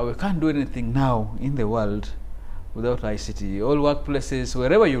 We can't do anything now in the world without ICT. All workplaces,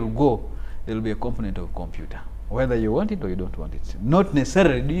 wherever you'll go, there will be a component of computer, whether you want it or you don't want it. Not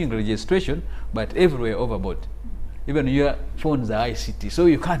necessarily during registration, but everywhere overboard. Even your phones are ICT, so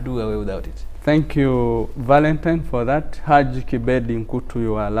you can't do away without it. Thank you, Valentine, for that. Haji Kibedi Nkutu,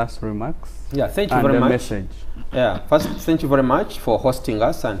 your last remarks. Yeah, thank you very much. Message. Yeah, first, thank you very much for hosting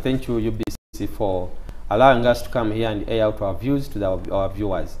us, and thank you, UBC, for allowing us to come here and air out our views to our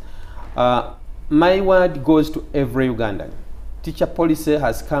viewers. My word goes to every Ugandan. Teacher policy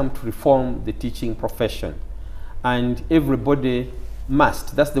has come to reform the teaching profession, and everybody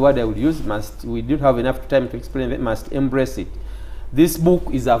must, that's the word I would use, must, we don't have enough time to explain it, must embrace it. This book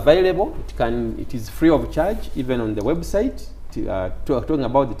is available. It is free of charge, even on the website, talking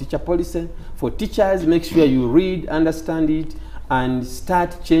about the teacher policy. For teachers, make sure you read, understand it, and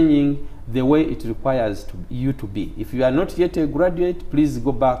start changing the way it requires you to be. If you are not yet a graduate, please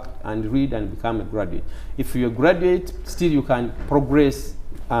go back and read and become a graduate. If you're a graduate, still you can progress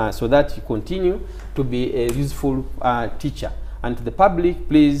so that you continue to be a useful teacher. And to the public,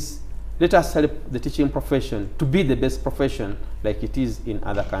 please, let us help the teaching profession to be the best profession like it is in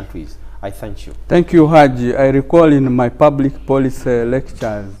other countries. I thank you. Thank you, Haji. I recall in my public policy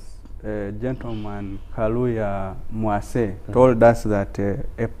lectures, gentleman Kaluya Mwase told us that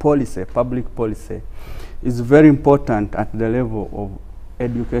a policy, public policy, is very important at the level of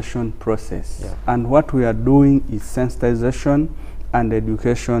education process. Yeah. And what we are doing is sensitization and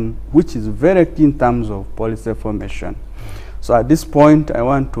education, which is very key in terms of policy formation. So at this point, I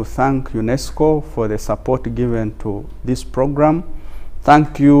want to thank UNESCO for the support given to this program.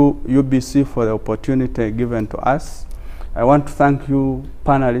 Thank you, UBC, for the opportunity given to us. I want to thank you,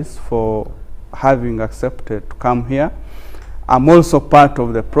 panelists, for having accepted to come here. I'm also part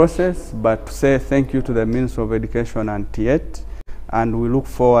of the process, but to say thank you to the Ministry of Education and TET, and we look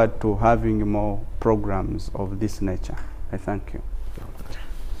forward to having more programs of this nature. I thank you.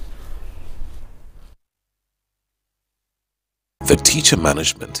 The Teacher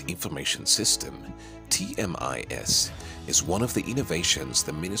Management Information System, TMIS, is one of the innovations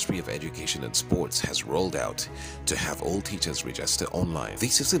the Ministry of Education and Sports has rolled out to have all teachers register online.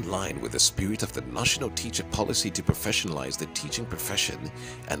 This is in line with the spirit of the National Teacher Policy to professionalize the teaching profession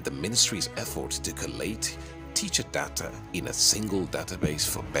and the Ministry's effort to collate teacher data in a single database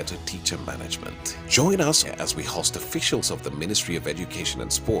for better teacher management. Join us as we host officials of the Ministry of Education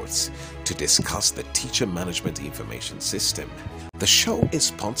and Sports to discuss the Teacher Management Information System. The show is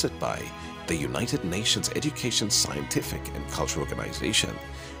sponsored by the United Nations Education, Scientific and Cultural Organization,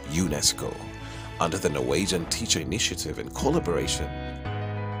 UNESCO, under the Norwegian Teacher Initiative in collaboration